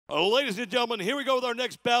Ladies and gentlemen, here we go with our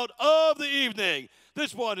next bout of the evening.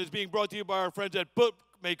 This one is being brought to you by our friends at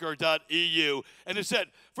bookmaker.eu and is set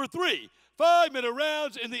for 3 5-minute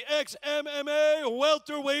rounds in the XMMA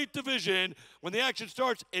welterweight division. When the action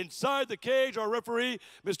starts inside the cage, our referee,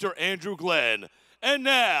 Mr. Andrew Glenn. And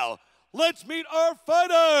now, let's meet our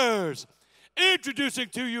fighters. Introducing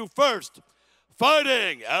to you first,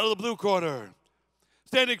 fighting out of the blue corner.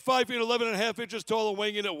 Standing 5 feet 11.5 inches tall and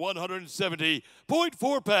weighing in at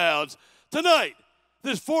 170.4 pounds. Tonight,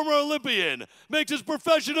 this former Olympian makes his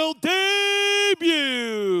professional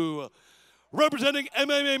debut. Representing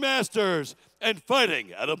MMA Masters and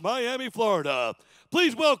fighting out of Miami, Florida.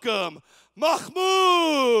 Please welcome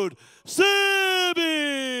MAHMOUD Sebie.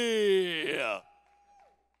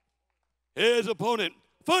 His opponent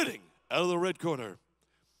fighting out of the red corner.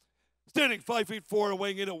 Standing 5 feet 4 and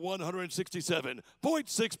weighing in at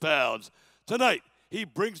 167.6 pounds. Tonight, he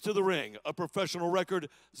brings to the ring a professional record,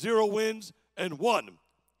 0 wins and 1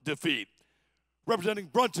 defeat. Representing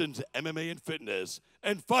Brunson's MMA and Fitness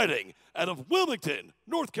and fighting out of Wilmington,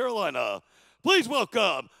 North Carolina. Please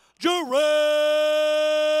welcome JARELL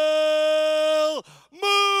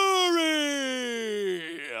Murray.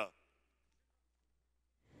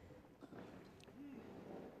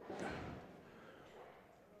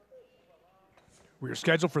 We are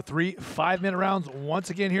scheduled for 3 5-minute rounds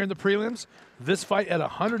once again here in the prelims. This fight at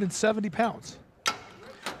 170 pounds.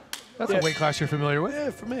 That's a weight class you're familiar with.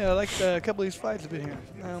 Yeah, for me, I like a couple of these fights have been here.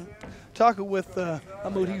 Talking with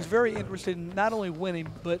MAHMOUD, he's very interested in not only winning,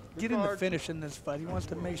 but getting the finish in this fight. He wants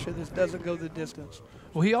to make sure this doesn't go the distance.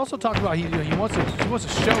 Well, he also talked about he wants to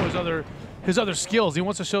show his other skills. He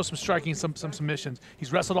wants to show some striking, some submissions.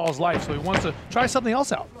 He's wrestled all his life, so he wants to try something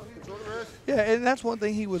else out. Yeah, and that's one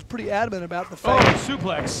thing he was pretty adamant about. The fact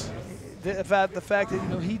suplex. The fact that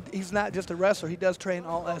he's not just a wrestler. He does train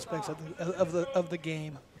all aspects of the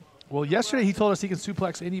game. Well, yesterday he told us he can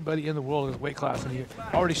suplex anybody in the world in his weight class, and he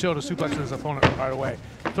already showed a suplex to his opponent right away.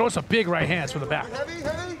 Throwing some big right hands from the back.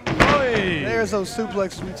 Hey. There's those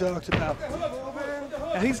suplexes we talked about.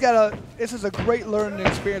 And this is a great learning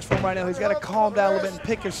experience for him right now. He's got to calm down a little bit and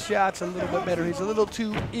pick his shots a little bit better. He's a little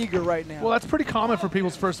too eager right now. Well, that's pretty common for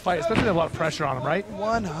people's first fight, especially when they have a lot of pressure on them, right?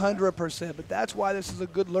 100%. But that's why this is a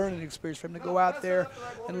good learning experience for him to go out there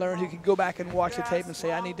and learn. He can go back and watch the tape and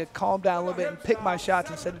say, I need to calm down a little bit and pick my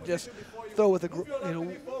shots instead of just throw with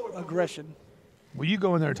aggression. Will you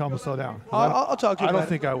go in there and tell him to slow down? I'll talk to you I about don't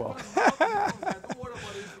think I will.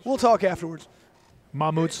 We'll talk afterwards.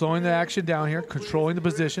 MAHMOUD slowing the action down here, controlling the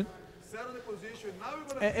position.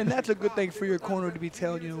 And that's a good thing for your corner to be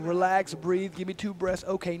telling you, relax, breathe, give me 2 breaths.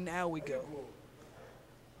 Okay, now we go.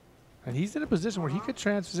 And he's in a position where he could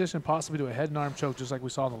transition possibly to a head and arm choke, just like we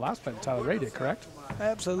saw in the last fight Tyler Ray did, correct?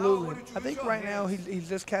 Absolutely. I think right now he's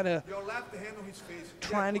just kind of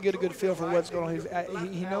trying to get a good feel for what's going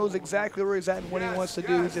on. He knows exactly where he's at and what he wants to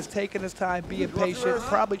do. He's just taking his time, being patient,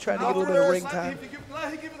 probably trying to get a little bit of ring time.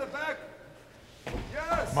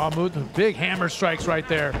 MAHMOUD, the big hammer strikes right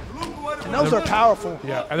there. And those are powerful.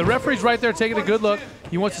 Yeah, and the referee's right there taking a good look.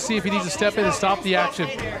 He wants to see if he needs to step in and stop the action.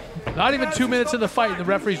 Not even 2 minutes in the fight, and the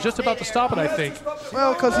referee's just about to stop it, I think.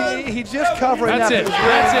 Well, because he's just covering That's it.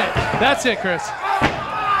 That's it. That's it, Chris.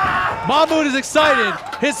 MAHMOUD is excited.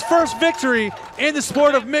 His first victory in the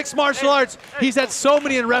sport of mixed martial arts. He's had so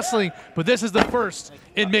many in wrestling, but this is the first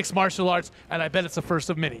in mixed martial arts, and I bet it's the first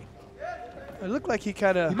of many. It looked like he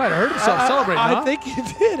kind of... He might have hurt himself celebrating, huh? I think he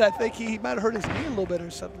did. I think he might have hurt his knee a little bit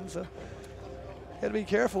or something, so got to be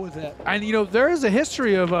careful with that. And, there is a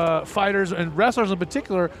history of fighters and wrestlers in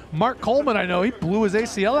particular. Mark Coleman, I know, he blew his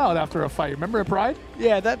ACL out after a fight. Remember at Pride?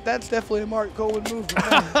 Yeah, that's definitely a Mark Coleman move.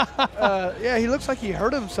 Yeah, he looks like he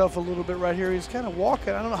hurt himself a little bit right here. He's kind of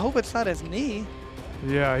walking. I don't know. I hope it's not his knee.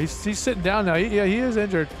 Yeah, he's sitting down now. He is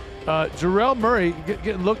injured. JARELL Murray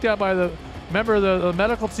getting looked at by the member of the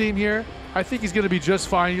medical team here. I think he's going to be just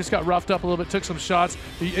fine. He just got roughed up a little bit, took some shots,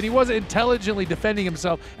 and he wasn't intelligently defending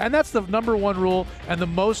himself. And that's the #1 rule and the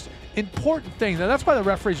most important thing. Now, that's why the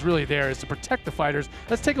referee's really there, is to protect the fighters.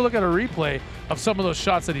 Let's take a look at a replay of some of those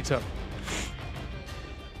shots that he took.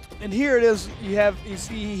 And here it is. You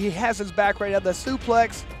see he has his back right now. The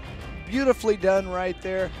suplex, beautifully done right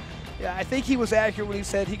there. Yeah, I think he was accurate when he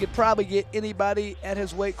said he could probably get anybody at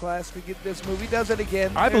his weight class to get this move. He does it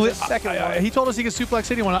again. I believe. Second he told us he could suplex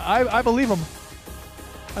anyone. I believe him.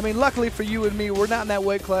 I mean, luckily for you and me, we're not in that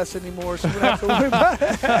weight class anymore, so we don't have to worry about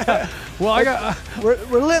it. Well, we're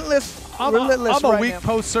relentless. I'm a week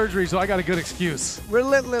post-surgery, so I got a good excuse.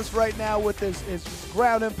 Relentless right now with his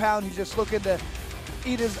ground and pound. He's just looking to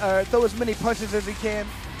throw as many punches as he can.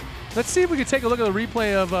 Let's see if we can take a look at the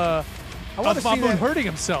replay of want to see MAHMOUD that. hurting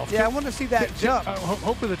himself. Yeah, I want to see that jump.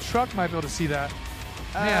 Hopefully the truck might be able to see that.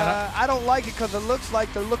 Man, I don't like it because it looks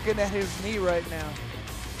like they're looking at his knee right now.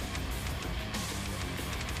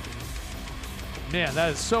 Man,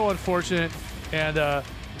 that is so unfortunate. And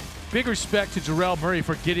big respect to JARELL Murray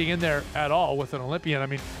for getting in there at all with an Olympian. I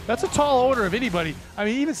mean, that's a tall order of anybody. I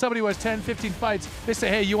mean, even somebody who has 10, 15 fights, they say,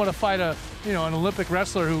 hey, you want to fight an Olympic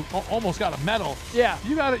wrestler who almost got a medal. Yeah.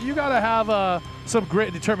 You gotta have some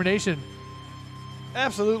great determination.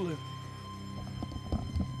 Absolutely.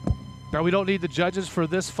 Now, we don't need the judges for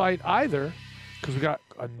this fight either, because we got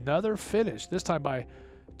another finish, this time by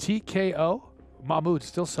TKO. MAHMOUD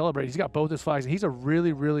still celebrating. He's got both his flags, and he's a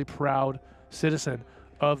really, really proud citizen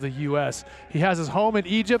of the U.S. He has his home in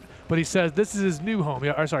Egypt, but he says this is his new home. He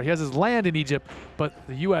has his land in Egypt, but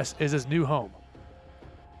the U.S. is his new home.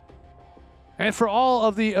 And for all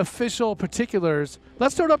of the official particulars,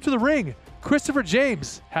 let's throw it up to the ring. Christopher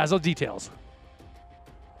James has those details.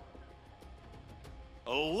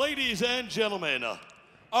 Ladies and gentlemen,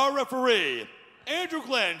 our referee, Andrew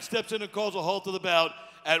Glenn, steps in and calls a halt to the bout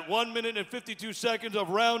at 1 minute and 52 seconds of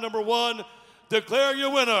round number 1. Declare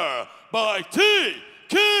your winner by TKO,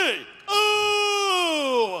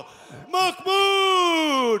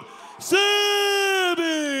 MAHMOUD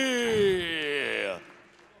Sebie.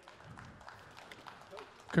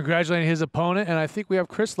 Congratulating his opponent, and I think we have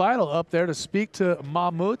Chris Lytle up there to speak to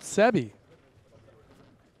MAHMOUD. Sebie.